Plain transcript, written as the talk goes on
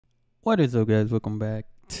What is up, guys? Welcome back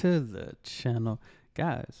to the channel.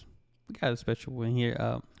 Guys, we got a special one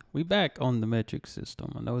here. We back on the metric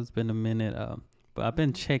system. I know it's been a minute, but I've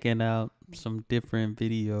been checking out some different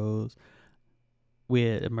videos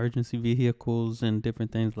with emergency vehicles and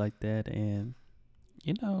different things like that. And,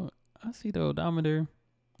 I see the odometer,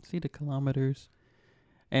 see the kilometers.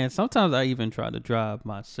 And sometimes I even try to drive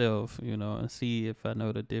myself, and see if I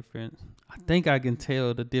know the difference. I think I can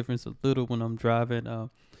tell the difference a little when I'm driving.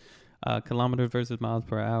 Kilometers versus miles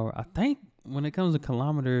per hour. I think when it comes to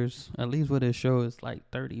kilometers, at least what it shows is like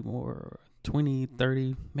 30 more, or 20,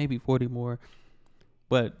 30, maybe 40 more.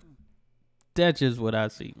 But that's just what I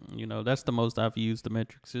see. That's the most I've used the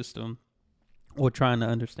metric system or trying to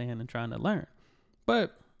understand and trying to learn.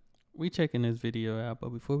 But we checking this video out. But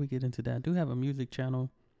before we get into that, I do have a music channel.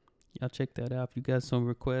 Y'all check that out if you got some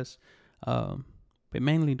requests. But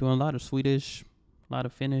mainly doing a lot of Swedish, a lot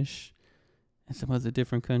of Finnish, and some other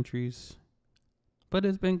different countries. But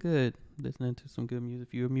it's been good listening to some good music.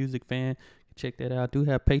 If you're a music fan, check that out. I do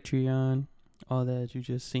have Patreon, all that you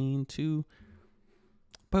just seen too.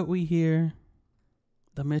 But we hear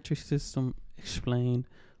the metric system explained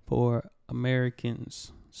for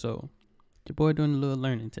Americans. So your boy doing a little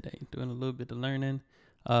learning today. Doing a little bit of learning.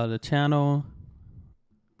 The channel,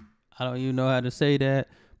 I don't even know how to say that,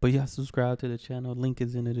 but y'all subscribe to the channel. Link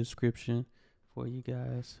is in the description for you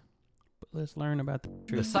guys. But let's learn about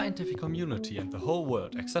the scientific community and the whole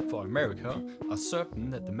world, except for America, are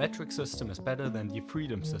certain that the metric system is better than the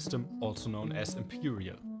freedom system, also known as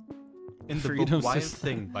imperial. In the book Wild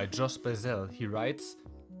Thing by Josh Bazell, he writes,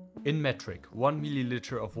 "In metric, 1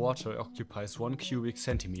 milliliter of water occupies 1 cubic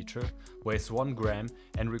centimeter, weighs 1 gram,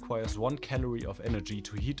 and requires 1 calorie of energy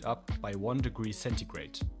to heat up by 1 degree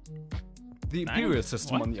centigrade. The imperial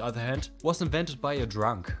system, on the other hand, was invented by a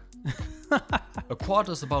drunk. A quart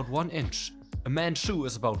is about 1 inch, a man's shoe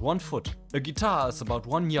is about 1 foot, a guitar is about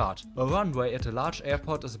 1 yard, a runway at a large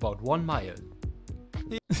airport is about 1 mile.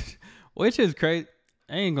 Which is crazy.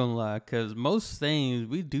 I ain't gonna lie, because most things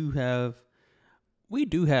we do have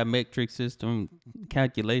metric system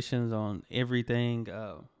calculations on everything.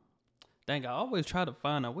 I always try to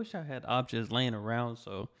find, I wish I had objects laying around.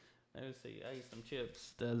 So let's see, I ate some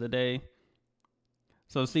chips the other day.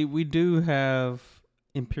 So see, we do have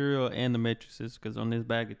imperial and the metric system, because on this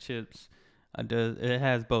bag of chips, it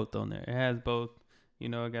has both on there. It has both.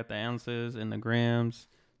 I got the ounces and the grams,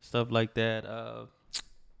 stuff like that.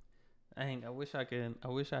 I wish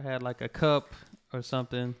I had like a cup or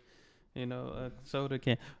something, a soda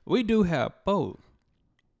can. We do have both.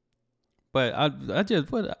 But I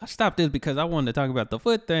stopped this because I wanted to talk about the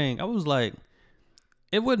foot thing. I was like,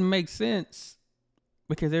 it wouldn't make sense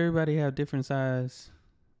because everybody have different size.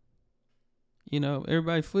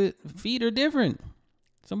 Everybody's feet are different.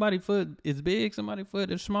 Somebody's foot is big, somebody's foot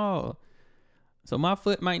is small. So my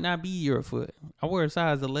foot might not be your foot. I wear a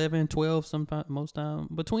size 11, 12 sometimes, most time,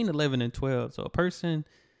 between 11 and 12. So a person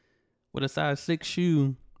with a size 6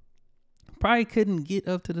 shoe probably couldn't get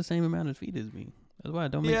up to the same amount of feet as me. That's why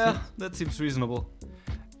it don't make sense. Yeah, that seems reasonable.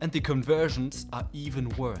 And the conversions are even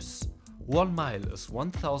worse. 1 mile is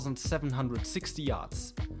 1,760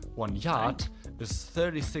 yards. 1 yard is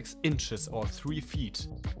 36 inches or 3 feet.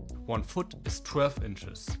 1 foot is 12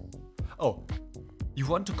 inches. Oh, you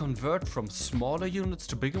want to convert from smaller units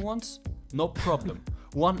to bigger ones? No problem.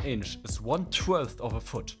 1 inch is 1/12 of a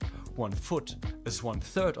foot. 1 foot is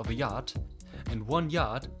 1/3 of a yard. And 1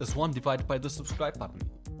 yard is 1 divided by the subscribe button.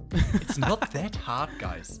 It's not that hard,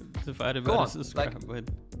 guys. Divided by the subscribe button.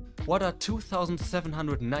 What are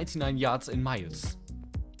 2,799 yards in miles?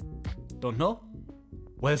 Don't know?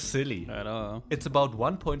 Well, silly. At all. It's about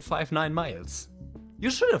 1.59 miles.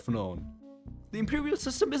 You should have known. The imperial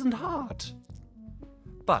system isn't hard.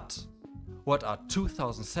 But what are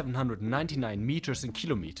 2,799 meters in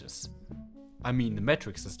kilometers? I mean, the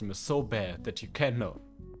metric system is so bad that you can't know.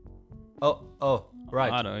 Oh,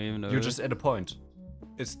 right. I don't even know. You're just at a point.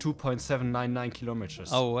 It's 2.799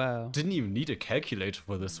 kilometers. Oh, wow. Didn't even need a calculator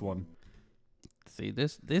for this one. See,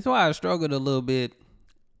 this is why I struggled a little bit,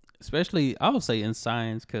 especially, I would say, in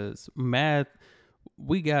science, because math,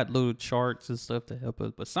 we got little charts and stuff to help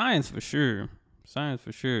us, but science for sure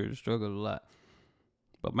struggled a lot.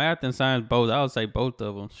 But math and science, both, I would say both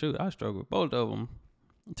of them. Shoot, I struggled with both of them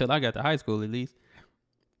until I got to high school, at least.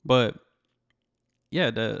 But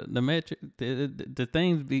yeah, the metric, the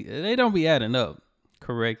things they don't be adding up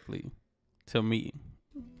correctly to me.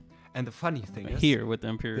 And the funny thing is, here with the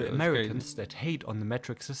imperial, the Americans that hate on the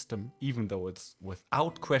metric system, even though it's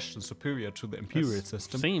without question superior to the imperial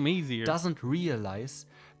system, seem easier, doesn't realize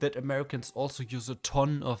that Americans also use a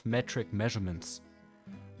ton of metric measurements.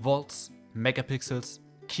 Volts, megapixels,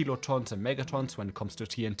 kilotons and megatons when it comes to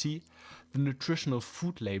TNT, the nutritional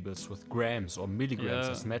food labels with grams or milligrams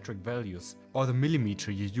as metric values, or the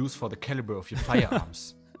millimeter you use for the caliber of your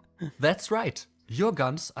firearms. That's right, your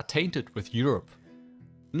guns are tainted with Europe.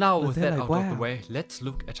 Now with that out of the way, let's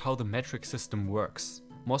look at how the metric system works.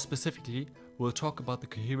 More specifically, we'll talk about the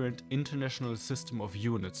Coherent International System of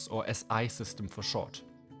Units, or SI system for short.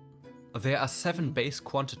 There are 7 base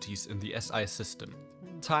quantities in the SI system: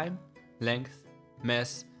 time, length,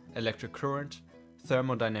 mass, electric current,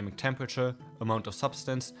 thermodynamic temperature, amount of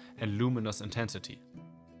substance, and luminous intensity.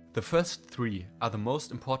 The first 3 are the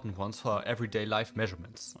most important ones for our everyday life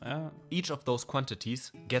measurements. Each of those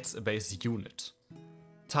quantities gets a base unit.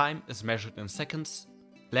 Time is measured in seconds,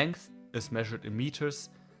 length is measured in meters,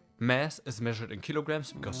 mass is measured in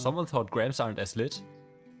kilograms because someone thought grams aren't as lit,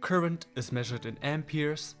 current is measured in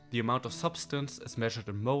amperes, the amount of substance is measured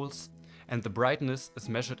in moles, and the brightness is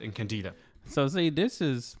measured in candela. So see, this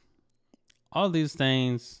is all these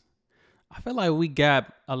things. I feel like we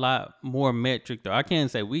got a lot more metric though. I can't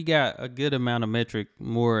say we got a good amount of metric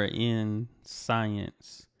more in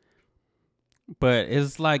science. But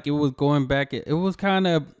it's like it was going back. It was kind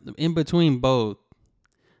of in between both.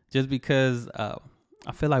 Just because I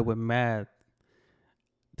feel like with math,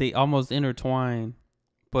 they almost intertwine.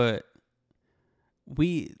 But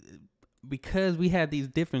because we had these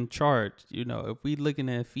different charts, you know, if we looking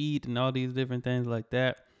at feet and all these different things like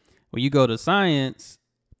that, when you go to science,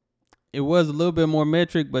 it was a little bit more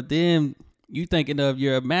metric, but then you thinking of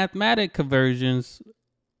your mathematic conversions,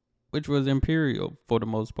 which was imperial for the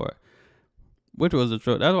most part, which was a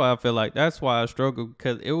struggle. That's why I feel like that's why I struggled,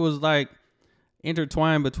 because it was like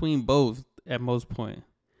intertwined between both at most point.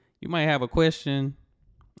 You might have a question,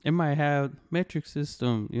 it might have metric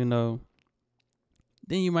system, you know.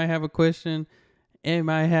 Then you might have a question, and it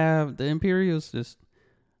might have the imperial system.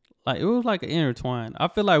 Like it was like an intertwine. I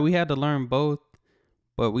feel like we had to learn both,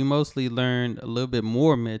 but we mostly learned a little bit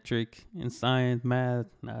more metric in science, math,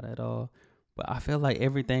 not at all. But I feel like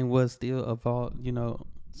everything was still evolved, you know,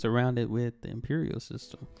 surrounded with the imperial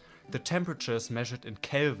system. The temperature is measured in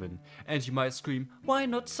Kelvin, and you might scream, why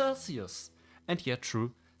not Celsius? And yet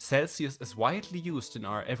true, Celsius is widely used in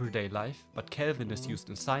our everyday life, but Kelvin is used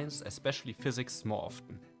in science, especially physics, more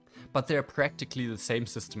often. But they're practically the same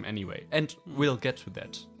system anyway, and we'll get to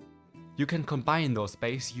that. You can combine those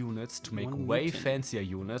base units to make way fancier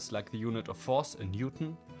units like the unit of force in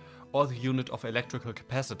Newton, or the unit of electrical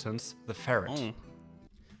capacitance, the farad.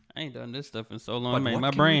 I ain't done this stuff in so long, man.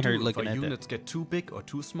 My brain hurt looking at that. Units get too big or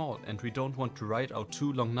too small, and we don't want to write out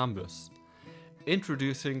too long numbers.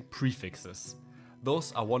 Introducing prefixes.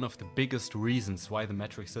 Those are one of the biggest reasons why the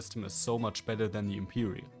metric system is so much better than the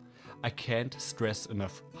imperial. I can't stress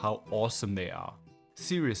enough how awesome they are.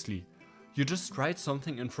 Seriously, you just write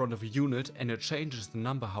something in front of a unit and it changes the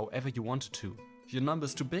number however you want it to. Your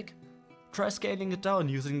number's too big? Try scaling it down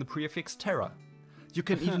using the prefix tera. You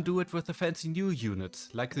can even do it with the fancy new units,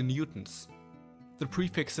 like the newtons. The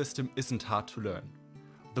prefix system isn't hard to learn.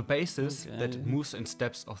 The base is that it moves in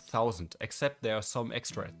steps of 1,000, except there are some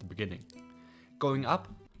extra at the beginning. Going up.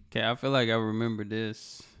 Okay, I feel like I remember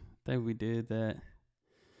this. I think we did that.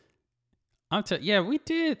 Yeah, we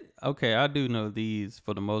did. Okay, I do know these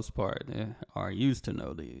for the most part. Or I used to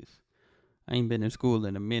know these. I ain't been in school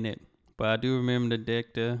in a minute. But I do remember the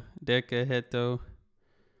deca, heto,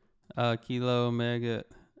 kilo, omega.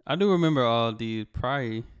 I do remember all these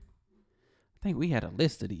probably. I think we had a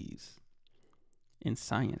list of these in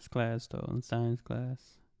science class, though. In science class.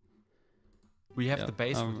 We have the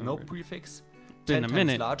base with no prefix. Been 10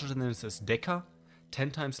 times larger than this is deca. 10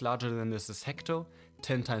 times larger than this is hecto.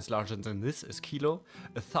 10 times larger than this is kilo,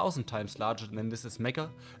 1,000 times larger than this is mega,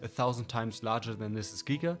 1,000 times larger than this is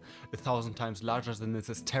giga, 1,000 times larger than this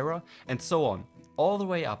is tera, and so on, all the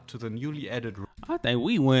way up to the newly added. I think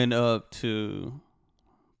we went up to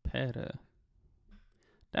peta.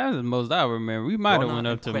 That was the most I remember. We might have went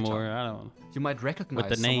up to more. I don't. You might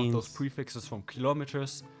recognize some of those prefixes from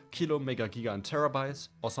kilometers, kilo, mega, giga, and terabytes,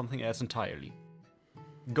 or something else entirely.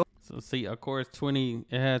 So see, of course, it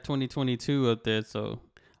had 2022 up there. So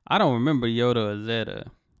I don't remember Yoda or Zeta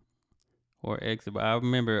or X, but I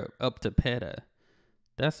remember up to peta.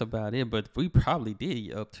 That's about it. But we probably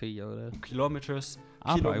did up to Yoda. Kilometers,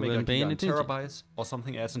 kilo, mega, giga, and terabytes, or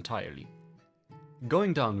something else entirely.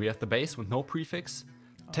 Going down, we have the base with no prefix.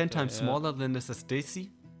 10 times smaller than this is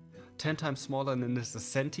deci. 10 times smaller than this is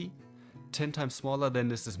centi. 10 times smaller than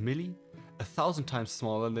this is milli. 1,000 times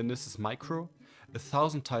smaller than this is micro.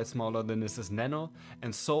 1,000 times smaller than this is nano,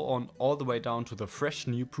 and so on all the way down to the fresh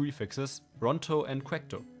new prefixes ronto and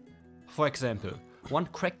quecto. For example, one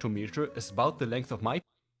quectometer is about the length of my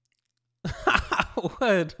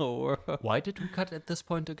What in the world? Why did we cut at this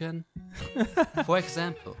point again? For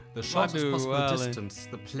example, the shortest possible distance,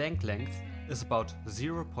 the Planck length, is about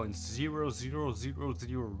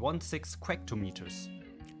 0.000016 quectometers.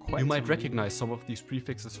 You might recognize some of these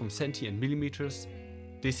prefixes from centi and millimeters,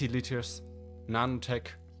 deciliters, nanotech,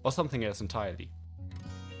 or something else entirely.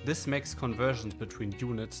 This makes conversions between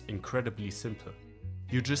units incredibly simple.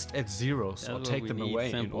 You just add zeros or take them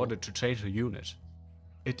away in order to change a unit.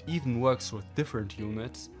 It even works with different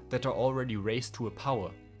units that are already raised to a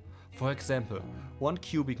power. For example, 1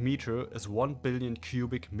 cubic meter is 1 billion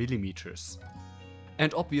cubic millimeters.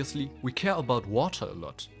 And obviously, we care about water a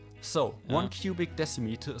lot. So, 1 cubic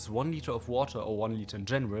decimeter is 1 liter of water, or 1 liter in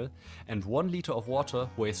general, and 1 liter of water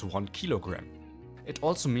weighs 1 kilogram. It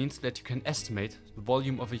also means that you can estimate the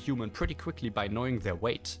volume of a human pretty quickly by knowing their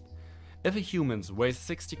weight. If a human weighs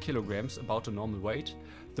 60 kilograms, about a normal weight,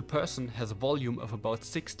 the person has a volume of about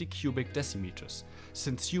 60 cubic decimeters.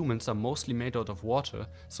 Since humans are mostly made out of water,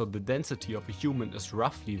 so the density of a human is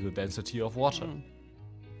roughly the density of water.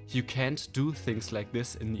 You can't do things like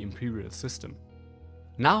this in the imperial system.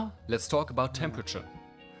 Now, let's talk about temperature.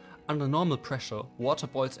 Under normal pressure, water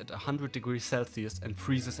boils at 100 degrees Celsius and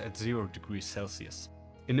freezes at 0 degrees Celsius.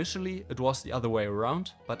 Initially, it was the other way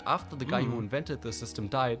around, but after the guy who invented the system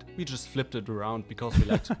died, we just flipped it around because we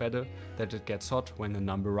liked it better that it gets hot when the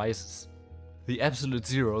number rises. The absolute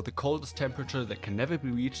zero, the coldest temperature that can never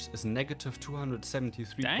be reached, is negative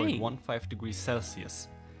 273.15 degrees Celsius.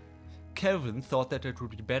 Kelvin thought that it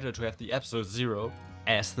would be better to have the absolute zero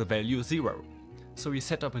as the value 0. So he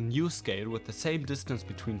set up a new scale with the same distance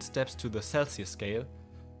between steps to the Celsius scale,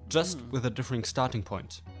 just with a different starting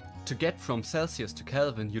point. To get from Celsius to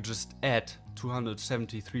Kelvin, you just add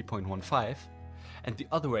 273.15, and the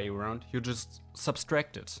other way around, you just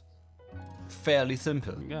subtract it. Fairly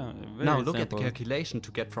simple. Yeah, now look at the calculation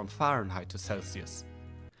to get from Fahrenheit to Celsius.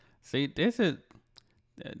 See, this is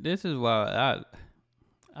why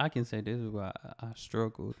I can say this is why I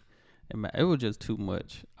struggled. It was just too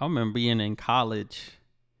much. I remember being in college,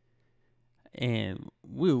 and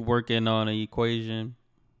we were working on an equation.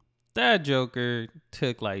 That joker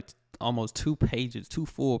took like almost 2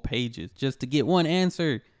 full pages just to get one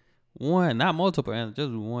answer. One, not multiple answers,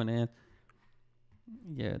 just one answer.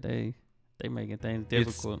 Yeah, they making things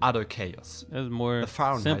difficult. It's utter chaos. There's more. The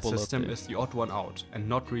Fahrenheit system is the odd one out and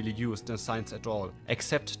not really used in science at all,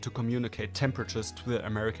 except to communicate temperatures to the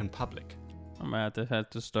American public. I'm gonna have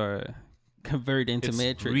to start converting to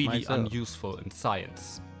metric really myself. Unuseful in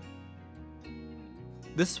science.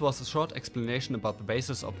 This was a short explanation about the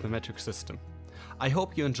basis of the metric system. I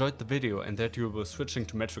hope you enjoyed the video and that you will be switching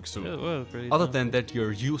to metric soon. Other than that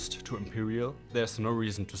you're used to imperial, there's no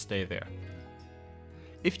reason to stay there.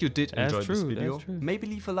 If you did enjoy this video, maybe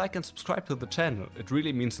leave a like and subscribe to the channel. It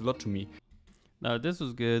really means a lot to me. No, this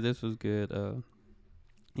was good.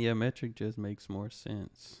 Yeah, metric just makes more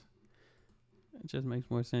sense. It just makes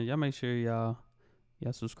more sense. Y'all make sure y'all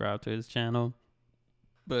subscribe to his channel.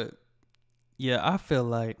 But yeah, I feel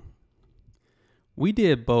like we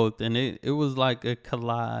did both, and it was like a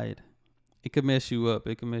collide. It could mess you up.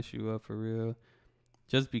 It could mess you up for real.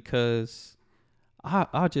 Just because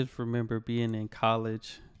I just remember being in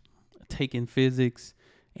college, taking physics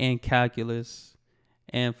and calculus,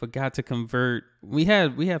 and forgot to convert. We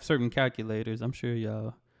have certain calculators. I'm sure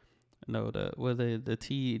y'all know the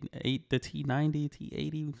T8, the T90,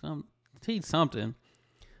 T80, something.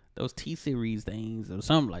 Those T series things or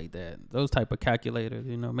something like that. Those type of calculators,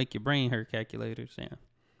 make your brain hurt calculators. Yeah.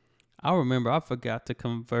 I remember I forgot to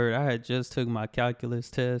convert. I had just took my calculus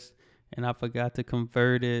test and I forgot to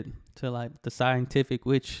convert it to like the scientific,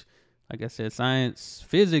 which, like I said,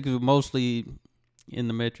 physics was mostly in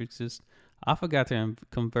the metric system. I forgot to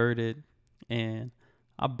convert it and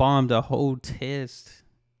I bombed the whole test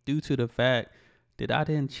due to the fact that I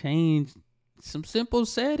didn't change some simple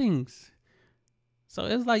settings. So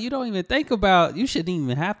it's like you shouldn't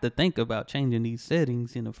even have to think about changing these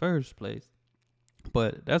settings in the first place.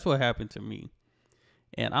 But that's what happened to me.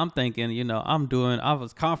 And I'm thinking, I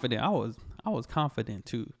was confident. I was confident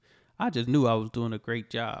too. I just knew I was doing a great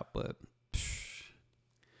job. But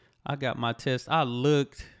I got my test. I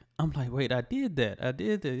looked. I'm like, wait, I did that.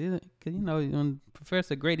 Because, when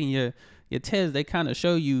professor grading your test, they kind of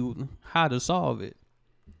show you how to solve it.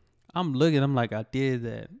 I'm looking. I'm like, I did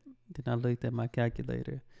that. Then I looked at my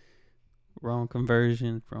calculator. Wrong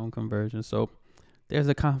conversion. So there's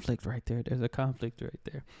a conflict right there.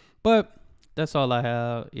 But that's all I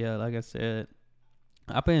have. Yeah, like I said,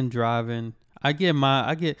 I've been driving. I get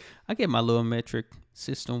my little metric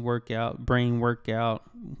system brain workout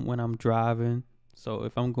when I'm driving. So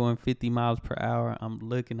if I'm going 50 miles per hour, I'm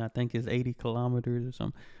looking, I think it's 80 kilometers or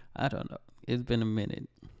something. I don't know. It's been a minute.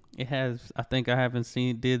 It has, I think I haven't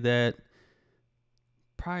did that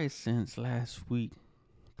probably since last week.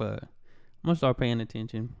 But I'm going to start paying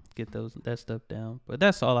attention, get that stuff down. But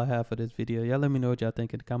that's all I have for this video. Y'all let me know what y'all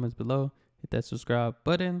think in the comments below. Hit that subscribe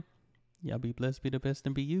button. Y'all be blessed, be the best,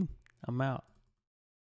 and be you. I'm out.